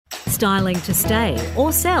styling to stay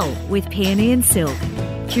or sell with Peony and Silk.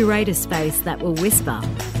 Curate a space that will whisper,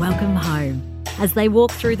 welcome home, as they walk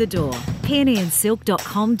through the door.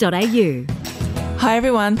 peonyandsilk.com.au. Hi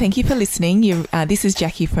everyone, thank you for listening. This is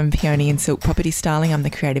Jackie from Peony and Silk Property Styling. I'm the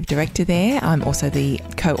creative director there. I'm also the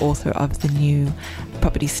co-author of the new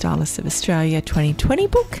Property Stylists of Australia 2020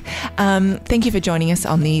 book. Thank you for joining us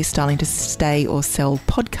on the Styling to Stay or Sell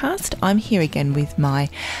podcast. I'm here again with my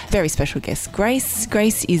very special guest, Grace.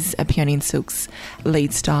 Grace is a Peony and Silk's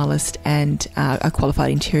lead stylist and a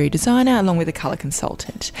qualified interior designer along with a colour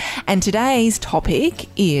consultant. And today's topic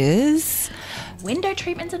is... window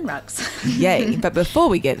treatments and rugs. Yay. But before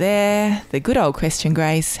we get there, the good old question,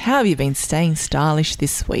 Grace, how have you been staying stylish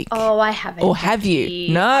this week? Oh, I haven't. Or have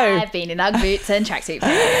you? No. I've been in Ugg boots and tracksuit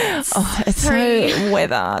pants. Oh, it's so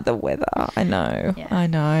the weather. I know. Yeah. I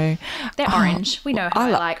know. They're orange. We know how I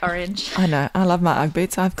like orange. I know. I love my Ugg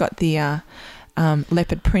boots. I've got the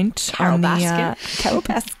leopard print Carol on basket. the Carol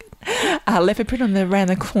basket. Leopard print around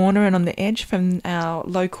the corner and on the edge from our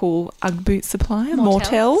local Ugg boot supplier,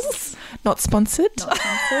 Mortels. Not sponsored. Not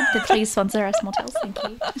sponsored. But please sponsor us, Mortels. Thank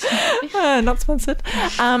you. Not sponsored.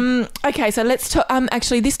 Okay, so let's talk.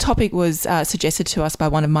 Actually, this topic was suggested to us by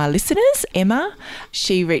one of my listeners, Emma.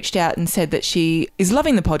 She reached out and said that she is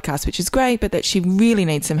loving the podcast, which is great, but that she really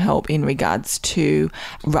needs some help in regards to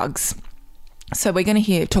rugs. So we're going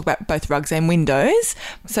to talk about both rugs and windows.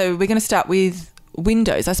 So we're going to start with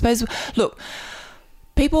windows. I suppose, look,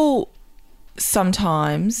 people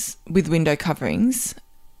sometimes with window coverings,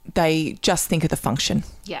 they just think of the function.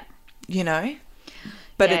 Yeah. You know?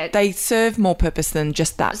 But they serve more purpose than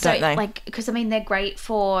just that, don't they? Because, they're great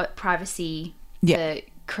for privacy, for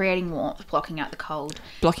creating warmth, blocking out the cold.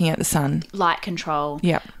 Blocking out the sun. Light control.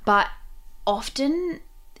 Yeah. But often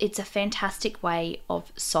it's a fantastic way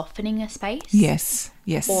of softening a space. Yes,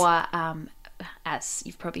 yes. Or, as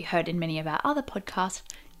you've probably heard in many of our other podcasts,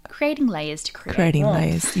 creating layers to create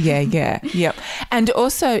warmth. Layers. Yeah. And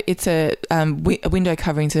also it's window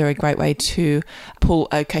coverings are a great way to pull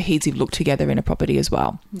a cohesive look together in a property as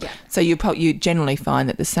well. Yeah. So you generally find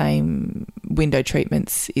that the same window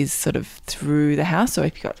treatments is sort of through the house, or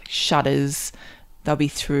if you've got shutters, they'll be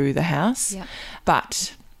through the house. Yeah.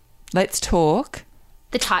 But let's talk...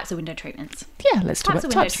 the types of window treatments. Yeah, let's talk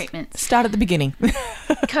about types of window treatments. Start at the beginning.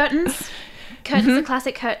 Curtains. Curtains are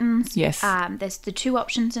classic curtains. Yes. There's the two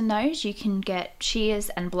options in those. You can get shears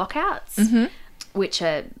and blockouts, which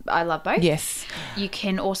I love both. Yes. You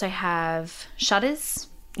can also have shutters,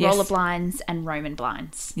 Yes. roller blinds, and Roman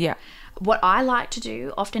blinds. Yeah. What I like to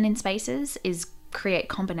do often in spaces is create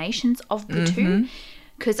combinations of the two.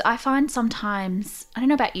 Because I find sometimes, I don't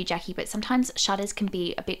know about you, Jackie, but sometimes shutters can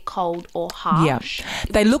be a bit cold or harsh. Yeah.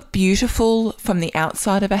 They look beautiful from the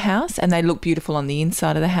outside of a house and they look beautiful on the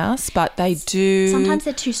inside of the house, but they do... sometimes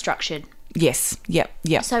they're too structured. Yes. Yep.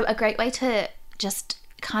 So a great way to just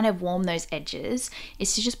kind of warm those edges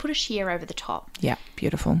is to just put a sheer over the top. Yeah,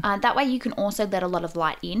 beautiful. That way you can also let a lot of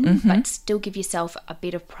light in, but still give yourself a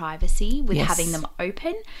bit of privacy with having them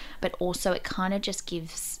open, but also it kind of just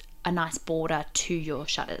gives a nice border to your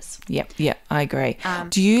shutters. Yep, I agree.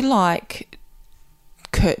 Do you like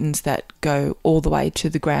curtains that go all the way to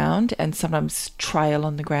the ground and sometimes trail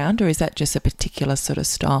on the ground, or is that just a particular sort of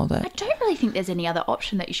style that... I don't really think there's any other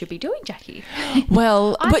option that you should be doing, Jackie.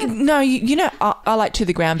 Well, I like to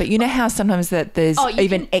the ground, but you know how sometimes that there's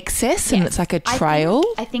even excess and it's like a trail?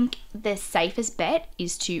 I think the safest bet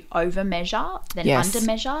is to over measure than under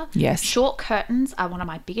measure. Yes. Short curtains are one of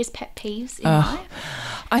my biggest pet peeves in life.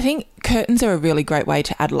 I think curtains are a really great way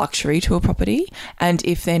to add luxury to a property, and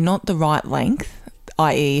if they're not the right length,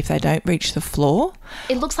 i.e. if they don't reach the floor,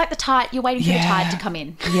 it looks like you're waiting for the tide to come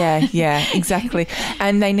in. Yeah, exactly.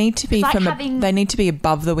 And they need to be they need to be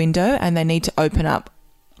above the window and they need to open up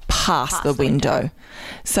past the window.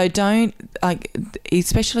 So don't,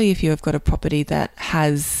 especially if you've got a property that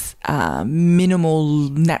has minimal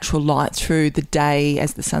natural light through the day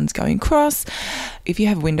as the sun's going across. If you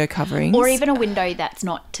have window coverings, or even a window that's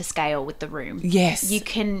not to scale with the room, yes, you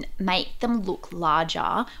can make them look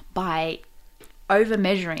larger by over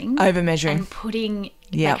measuring and putting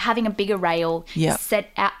having a bigger rail set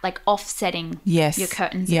out, offsetting your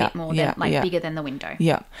curtains a bit more than bigger than the window.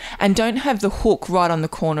 Yeah. And don't have the hook right on the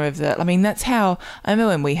corner of that's how, I remember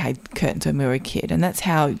when we had curtains when we were a kid, and that's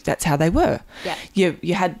how they were. Yeah.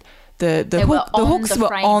 You had the hooks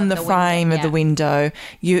were on the frame of the window.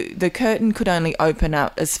 The curtain could only open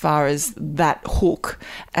up as far as that hook,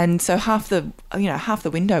 and so half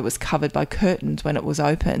the window was covered by curtains when it was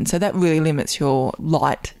open. So that really limits your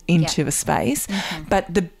light into a space. Mm-hmm.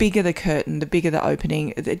 But the bigger the curtain, the bigger the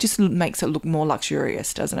opening, it just makes it look more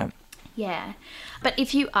luxurious, doesn't it? Yeah. But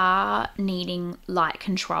if you are needing light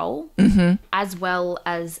control, as well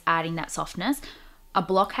as adding that softness, a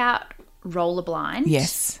block-out roller blind,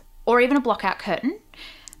 or even a block-out curtain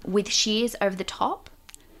with shears over the top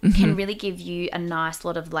can really give you a nice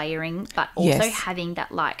lot of layering, but also having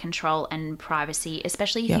that light control and privacy,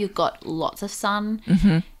 especially if you've got lots of sun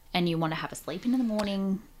and you want to have a sleep in the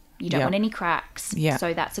morning. You don't want any cracks. Yeah.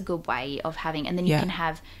 So that's a good way of having, and then you can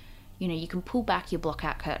have, you know, you can pull back your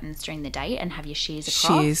block-out curtains during the day and have your shears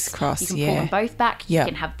across. You can pull them both back. You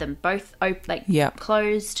can have them both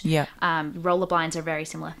closed. Yeah. Roller blinds are a very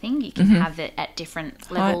similar thing. You can have it at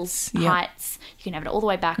different levels, heights. You can have it all the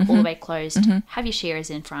way back, all the way closed. Have your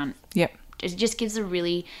shears in front. Yep. It just gives a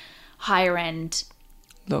really higher end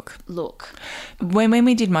look. When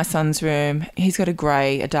we did my son's room, he's got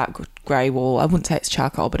a dark grey wall. I wouldn't say it's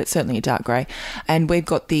charcoal, but it's certainly a dark grey. And we've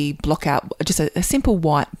got the block-out, just a simple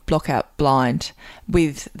white block-out blind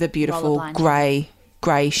with the beautiful grey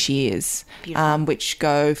shears, which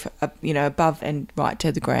go above and right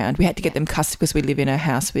to the ground. We had to get them custom because we live in a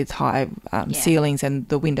house with high ceilings and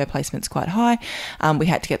the window placement's quite high. We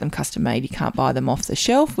had to get them custom made. You can't buy them off the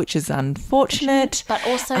shelf, which is unfortunate. But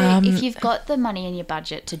also, if you've got the money in your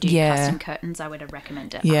budget to do custom curtains, I would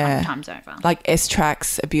recommend it 100 times over. Like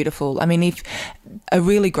S-Tracks are beautiful. I mean, if a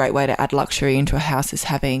really great way to add luxury into a house is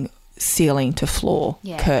having ceiling to floor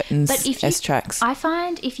curtains, but S-Tracks. I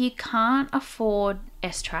find if you can't afford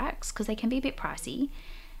S-Tracks, because they can be a bit pricey,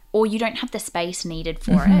 or you don't have the space needed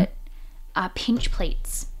for it, pinch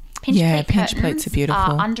pleats. Pinch pleats are beautiful.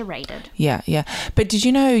 Are underrated. Yeah. But did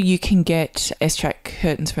you know you can get S-Track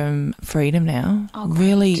curtains from Freedom now? Oh,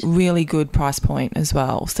 really, really good price point as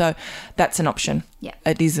well. So that's an option. Yeah.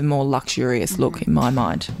 It is a more luxurious look in my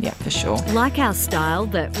mind. Yeah, for sure. Like our style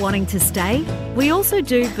but wanting to stay, we also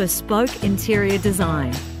do bespoke interior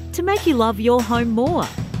design to make you love your home more.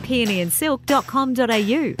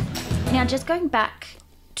 peonyandsilk.com.au. Now, just going back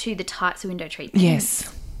to the types of window treatments.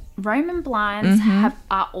 Yes. Roman blinds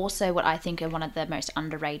are also what I think are one of the most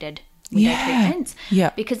underrated window treatments.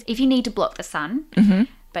 Yeah. Because if you need to block the sun,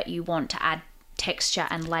 but you want to add texture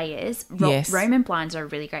and layers, Roman blinds are a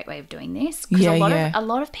really great way of doing this. Because a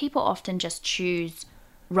lot of people often just choose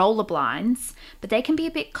roller blinds, but they can be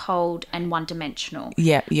a bit cold and one-dimensional.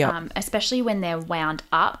 Yeah. Especially when they're wound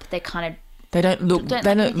up, they kind of they don't look when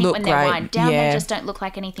great. They're wound down, they just don't look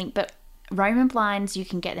like anything. But Roman blinds, you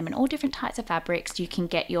can get them in all different types of fabrics. You can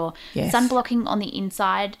get your sun blocking on the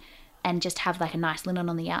inside and just have like a nice linen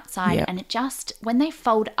on the outside. Yep. And it just, when they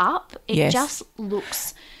fold up, it just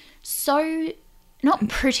looks so, not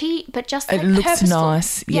pretty, but just like it looks purposeful.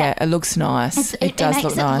 Nice. Yeah, it looks nice. It does look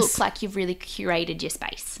nice. It makes it look like you've really curated your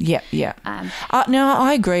space. Yeah. No,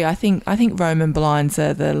 I agree. I think Roman blinds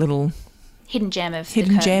are the little hidden gem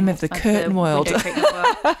of the curtain world.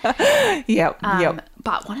 Yep.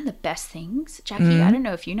 But one of the best things, Jackie, I don't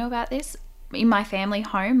know if you know about this. In my family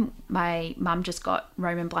home, my mum just got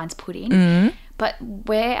Roman blinds put in. But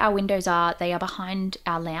where our windows are, they are behind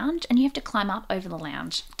our lounge, and you have to climb up over the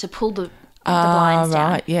lounge to pull the blinds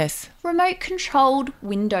down. Right, yes. Remote controlled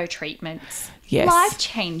window treatments. Yes. Life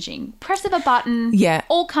changing. Press of a button. Yeah.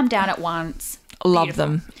 All come down at once. Love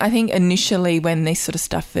them. I think initially when this sort of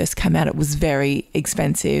stuff first came out, it was very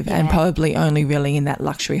expensive and probably only really in that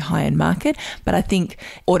luxury high-end market. But I think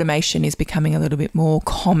automation is becoming a little bit more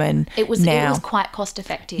common now. It was quite cost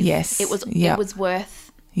effective. Yes. It was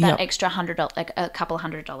worth that extra $100, like a couple of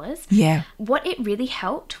 $100. Yeah. What it really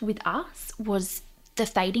helped with us was the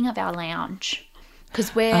fading of our lounge. Because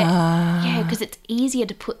because it's easier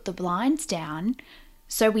to put the blinds down.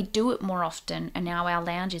 So we do it more often, and now our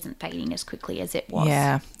lounge isn't fading as quickly as it was.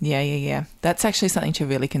 Yeah. That's actually something to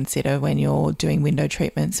really consider when you're doing window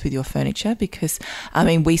treatments with your furniture, because, I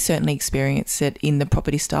mean, we certainly experience it in the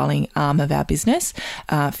property styling arm of our business.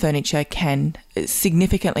 Furniture can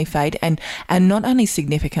significantly fade, and not only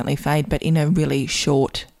significantly fade, but in a really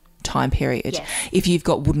short time period. Yes. If you've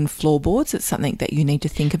got wooden floorboards, it's something that you need to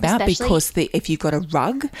think about, because if you've got a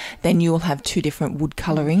rug, then you will have two different wood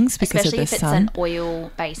colourings because of the sun. Especially if it's an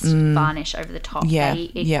oil-based varnish over the top.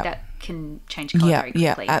 That can change colour very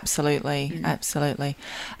quickly. Yeah, absolutely.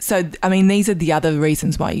 So, I mean, these are the other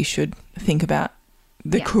reasons why you should think about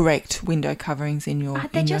the correct window coverings in your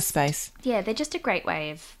space. Yeah, they're just a great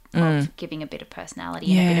way of giving a bit of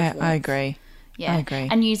personality and a bit of warmth. I agree. Yeah, I agree.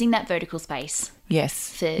 And using that vertical space.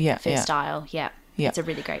 Yes. For style. Yeah. It's a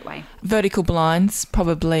really great way. Vertical blinds,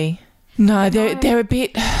 probably. No, they're a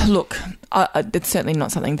bit. Look, it's certainly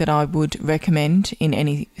not something that I would recommend in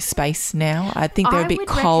any space now. I think they're a bit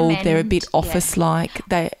cold. They're a bit office-like.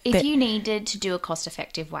 If you needed to do a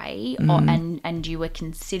cost-effective way, and you were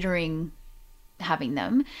considering having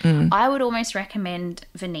them. I would almost recommend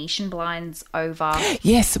Venetian blinds over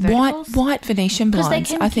yes, white Venetian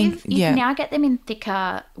blinds. Because you can now get them in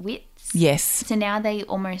thicker widths. Yes. So now they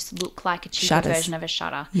almost look like a cheaper version of a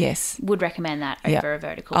shutter. Yes. Would recommend that over a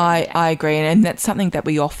vertical. I agree. And that's something that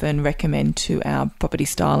we often recommend to our property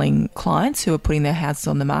styling clients who are putting their houses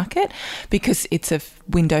on the market, because it's a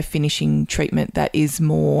window finishing treatment that is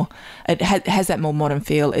more, it has that more modern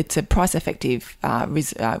feel. It's a price effective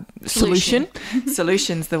solution.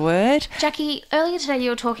 Solution's the word. Jackie, earlier today you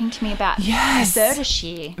were talking to me about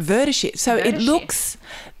Vertishear. Vertishear. So it looks...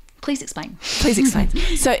 Please explain.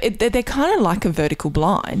 So they're kind of like a vertical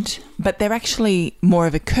blind, but they're actually more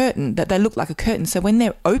of a curtain, that they look like a curtain. So when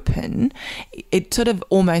they're open, it sort of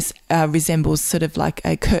almost resembles sort of like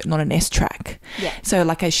a curtain on an S-track. Yeah. So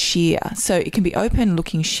like a sheer. So it can be open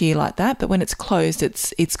looking sheer like that, but when it's closed,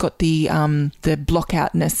 it's got the block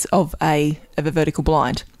outness of a vertical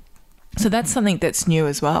blind. So that's something that's new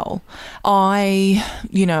as well.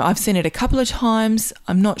 I've seen it a couple of times.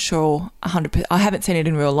 I'm not sure 100%. I haven't seen it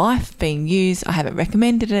in real life being used. I haven't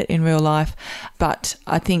recommended it in real life, but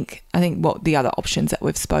I think what the other options that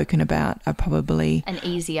we've spoken about are probably an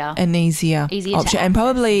easier option, and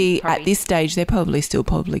probably at this stage they're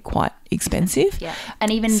probably quite expensive. Yeah,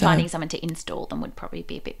 and even finding someone to install them would probably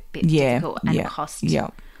be a bit difficult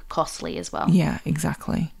and costly as well. Yeah,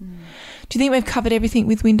 exactly. Do you think we've covered everything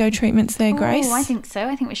with window treatments there, Grace? Oh, I think so.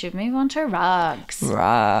 I think we should move on to rugs.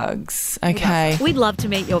 Rugs. Okay. We'd love to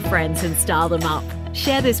meet your friends and style them up.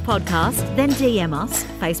 Share this podcast, then DM us,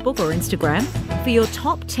 Facebook or Instagram, for your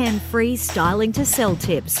top 10 free styling to sell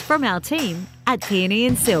tips from our team at Peony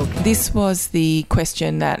and Silk. This was the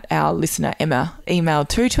question that our listener Emma emailed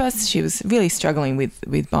through to us. She was really struggling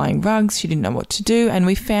with buying rugs. She didn't know what to do, and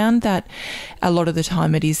we found that a lot of the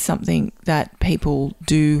time it is something that people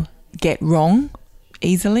do get wrong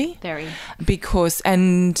easily. Very.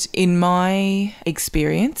 And in my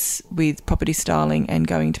experience with property styling and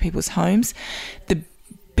going to people's homes, the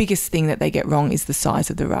biggest thing that they get wrong is the size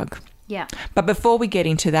of the rug. Yeah. But before we get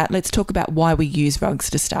into that, let's talk about why we use rugs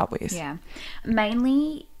to start with. Yeah.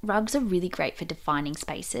 Mainly, rugs are really great for defining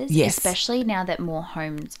spaces. Yes. Especially now that more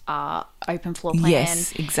homes are open floor plan.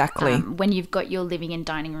 Yes, exactly. When you've got your living and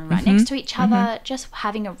dining room right next to each other, just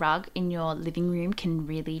having a rug in your living room can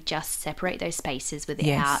really just separate those spaces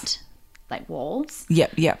without like walls.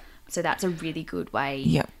 Yep. So that's a really good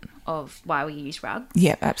way of why we use rugs.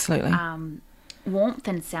 Yep, absolutely. Warmth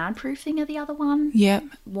and soundproofing are the other one. Yep.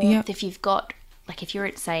 Warmth, if you've got, like if you're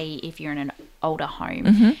in an older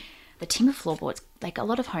home, the timber floorboards, like a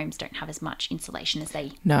lot of homes don't have as much insulation as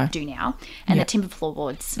they do now. And the timber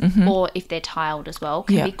floorboards, or if they're tiled as well,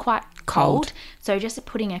 can be quite cold. So just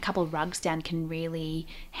putting a couple of rugs down can really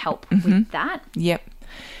help with that.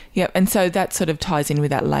 Yep, and so that sort of ties in with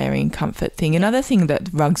that layering comfort thing. Another thing that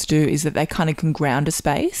rugs do is that they kind of can ground a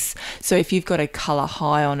space. So if you've got a colour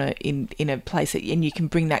high on in a place, and you can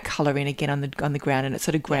bring that colour in again on the ground, and it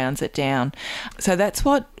sort of grounds it down. So that's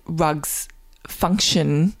what rugs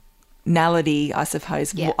functionality, I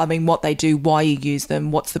suppose. Yeah. I mean, what they do, why you use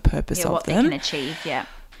them, what's the purpose of them. What they can achieve,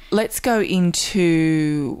 Let's go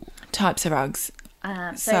into types of rugs.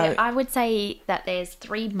 So I would say that there's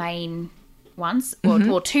three main ones,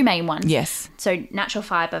 or two main ones. Yes. So natural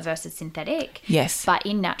fibre versus synthetic. Yes. But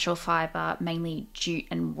in natural fibre, mainly jute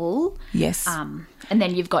and wool. Yes. And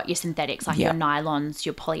then you've got your synthetics, like your nylons,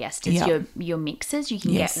 your polyesters, your mixes. You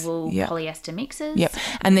can get wool polyester mixes. Yep.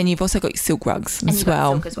 And then you've also got your silk rugs as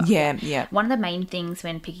well. Silk as well. Yeah. One of the main things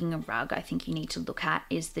when picking a rug I think you need to look at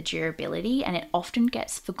is the durability, and it often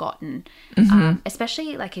gets forgotten,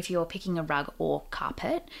 especially like if you're picking a rug or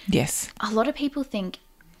carpet. Yes. A lot of people think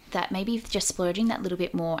that maybe just splurging that little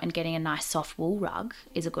bit more and getting a nice soft wool rug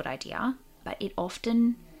is a good idea, but they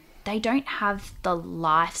don't have the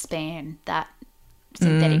lifespan that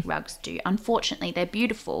synthetic rugs do. Unfortunately, they're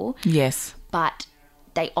beautiful. Yes. But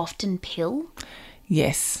they often pill.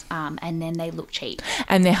 Yes. And then they look cheap.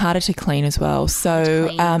 And they're harder to clean as well. So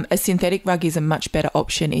a synthetic rug is a much better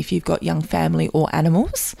option if you've got young family or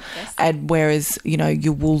animals. Yes. And whereas,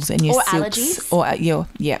 your wools and your silks. Allergies. Or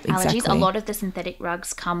exactly. Allergies. A lot of the synthetic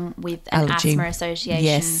rugs come with an asthma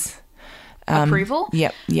association approval.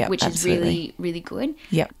 Yep. Which absolutely. is really, really good.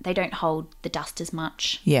 Yep. They don't hold the dust as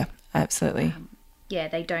much. Yeah, absolutely.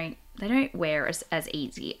 They don't wear as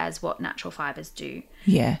easy as what natural fibres do.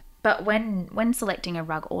 Yeah. But when selecting a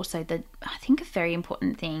rug, also I think a very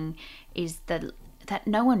important thing is that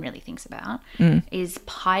no one really thinks about is the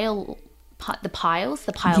pile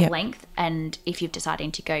length, and if you're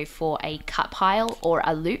deciding to go for a cut pile or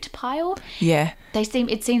a loot pile. Yeah.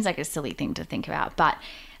 It seems like a silly thing to think about, but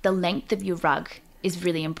the length of your rug is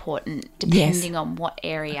really important depending on what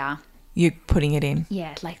area you're putting it in.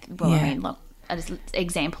 Yeah, like, well, I mean, look, an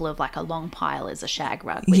example of like a long pile is a shag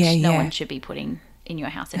rug, which no one should be putting in your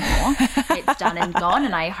house anymore. It's done and gone,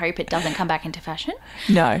 and I hope it doesn't come back into fashion.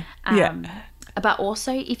 No. But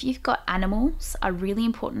also, if you've got animals, a really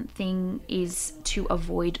important thing is to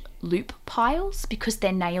avoid loop piles, because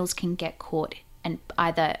their nails can get caught and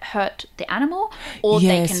either hurt the animal or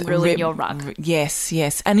they can ruin your rug. Yes.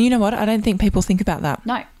 And you know what? I don't think people think about that.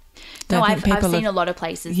 No, I've seen a lot of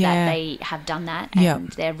places that they have done that, and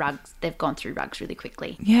their rugs, they've gone through rugs really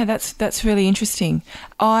quickly. Yeah, that's really interesting.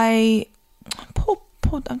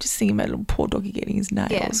 I'm just thinking about a little poor doggy getting his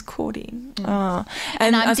nails caught in.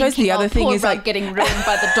 And I suppose the other thing is like getting ruined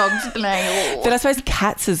by the dog's nail. But I suppose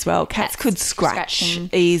cats as well. Cats could scratch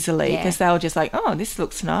easily because they were just like, oh, this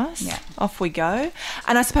looks nice. Yeah. Off we go.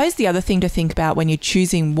 And I suppose the other thing to think about when you're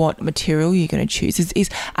choosing what material you're going to choose is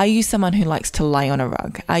are you someone who likes to lay on a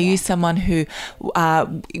rug? Are you someone who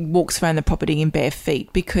walks around the property in bare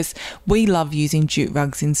feet? Because we love using jute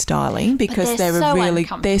rugs in styling because they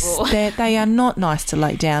are not nice to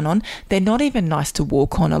lay down on. They're not even nice to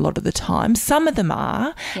walk on a lot of the time. Some of them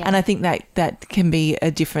are, and I think that can be a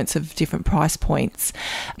difference of different price points.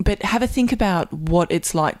 But have a think about what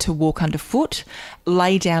it's like to walk underfoot,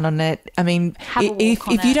 lay down on it. I mean,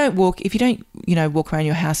 if you don't walk around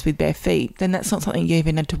your house with bare feet, then that's not something you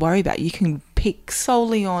even need to worry about. You can pick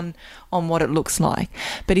solely on what it looks like.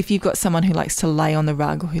 But if you've got someone who likes to lay on the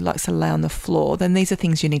rug or who likes to lay on the floor, then these are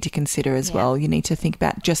things you need to consider as well. You need to think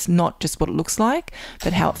about not just what it looks like,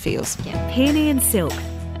 but how it feels. Peony and Silk.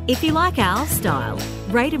 If you like our style,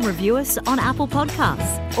 rate and review us on Apple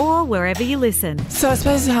Podcasts or wherever you listen. So I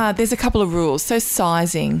suppose there's a couple of rules. So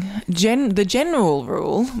sizing. The general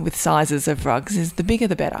rule with sizes of rugs is the bigger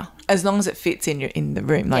the better, as long as it fits in the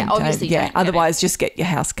room. Obviously. Otherwise, just get your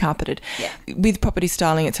house carpeted. Yeah. With property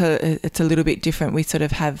styling, it's a little bit different. We sort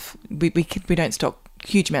of have we don't stock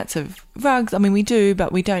huge amounts of rugs. I mean, we do,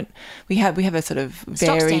 but we don't. We have a sort of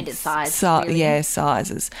varied stock standard size. Really.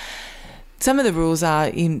 Sizes. Some of the rules are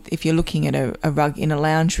if you're looking at a rug in a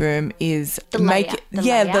lounge room is the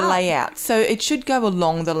layout. So it should go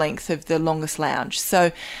along the length of the longest lounge.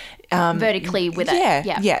 So vertically with it.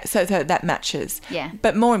 Yeah. So that matches. Yeah.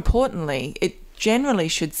 But more importantly, it generally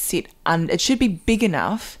should sit it should be big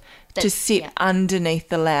enough to sit underneath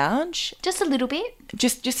the lounge. Just a little bit.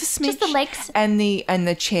 Just a smidge. Just the legs. And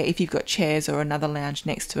the chair, if you've got chairs or another lounge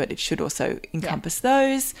next to it, it should also encompass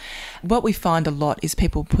those. What we find a lot is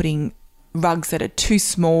people putting rugs that are too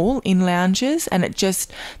small in lounges, and it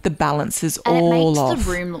just the balance is all off. And it makes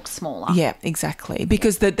the room look smaller. Yeah, exactly.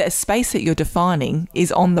 Because the space that you're defining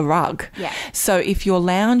is on the rug. Yeah. So if your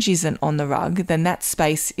lounge isn't on the rug, then that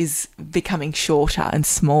space is becoming shorter and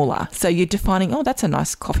smaller. So you're defining, oh, that's a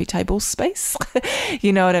nice coffee table space.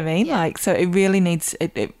 You know what I mean? Yeah. So it really needs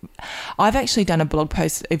it. I've actually done a blog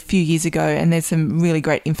post a few years ago, and there's some really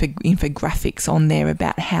great infographics on there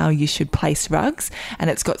about how you should place rugs, and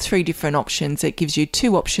it's got 3 different options. It gives you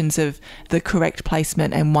 2 options of the correct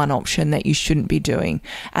placement and 1 option that you shouldn't be doing,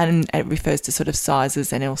 and it refers to sort of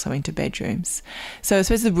sizes and also into bedrooms. So I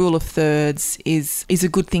suppose the rule of thirds is a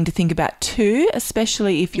good thing to think about too,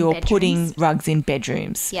 especially if you're putting rugs in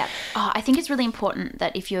bedrooms. Yeah. I think it's really important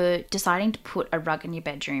that if you're deciding to put a rug in your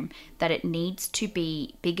bedroom, that it needs to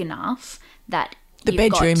be big enough that the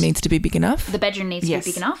bedroom needs to be big enough. The bedroom needs to be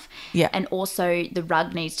big enough. Yeah. And also the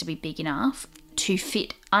rug needs to be big enough to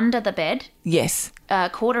fit under the bed. Yes. A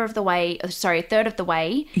third of the way.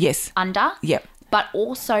 Yes. Under. Yep. But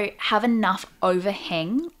also have enough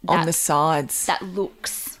overhang on the sides that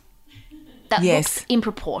looks in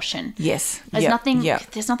proportion. Yes. There's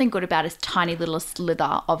nothing good about a tiny little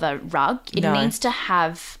slither of a rug. It needs to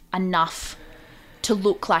have enough to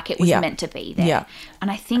look like it was meant to be there. Yeah.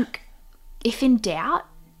 And I think if in doubt,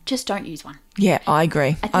 just don't use one. Yeah, I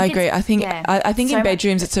agree. I think in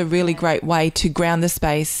bedrooms it's a really great way to ground the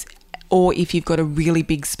space, or if you've got a really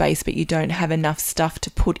big space but you don't have enough stuff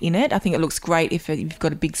to put in it. I think it looks great if you've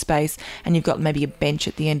got a big space and you've got maybe a bench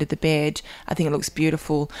at the end of the bed. I think it looks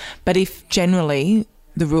beautiful. But if generally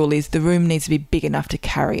the rule is the room needs to be big enough to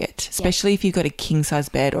carry it, especially if you've got a king size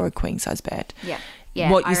bed or a queen size bed. Yeah. Yeah,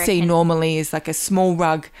 what you see normally is like a small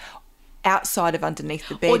rug outside of underneath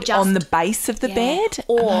the bed, on the base of the bed,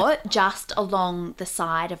 or just along the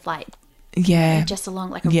side of just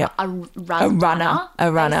along like a runner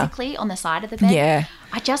basically on the side of the bed. Yeah,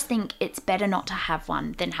 I just think it's better not to have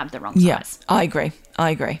one than have the wrong size. I agree.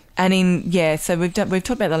 And so we've talked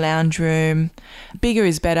about the lounge room. Bigger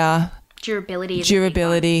is better.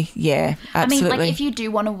 Durability, yeah, absolutely. I mean, like if you do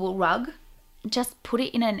want a wool rug, just put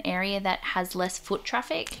it in an area that has less foot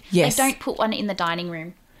traffic. Yes. Like, don't put one in the dining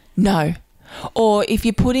room. No. Or if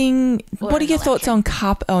you're putting, what are your thoughts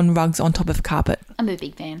on rugs on top of carpet? I'm a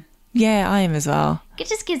big fan. Yeah, I am as well. It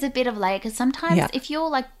just gives a bit of layer, because sometimes if you're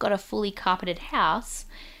like got a fully carpeted house,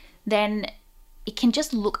 then it can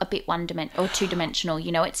just look a bit or two-dimensional,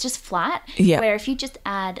 you know, it's just flat. Yeah. Where if you just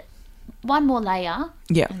add one more layer,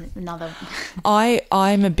 another.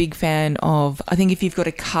 I'm a big fan of, I think if you've got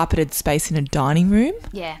a carpeted space in a dining room,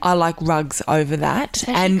 I like rugs over that.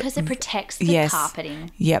 Especially because it protects the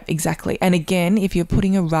carpeting. Yep, exactly. And again, if you're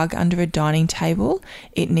putting a rug under a dining table,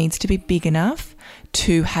 it needs to be big enough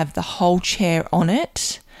to have the whole chair on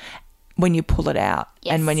it when you pull it out.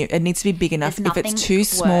 Yes. And it needs to be big enough. If it's too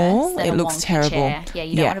small, it looks terrible. Chair. Yeah,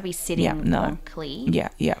 you don't want to be sitting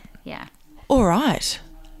wonkily. Yeah. All right.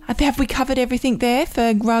 Have we covered everything there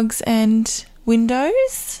for rugs and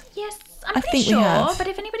windows? Yes, I'm pretty sure. But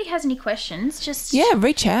if anybody has any questions, just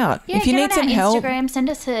reach out. If you need some help, Instagram, send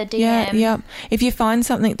us a DM. Yeah. If you find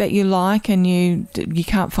something that you like and you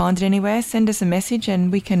can't find it anywhere, send us a message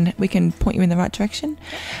and we can point you in the right direction.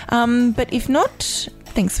 But if not,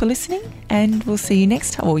 thanks for listening, and we'll see you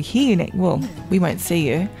next time. Or hear you next. Well, we won't see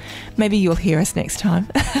you. Maybe you'll hear us next time.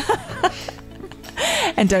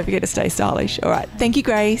 And don't forget to stay stylish. All right. Thank you,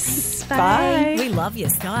 Grace. Bye. We love your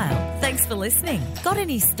style. Thanks for listening. Got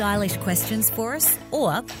any stylish questions for us?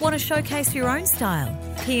 Or want to showcase your own style?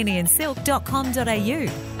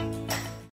 peonyandsilk.com.au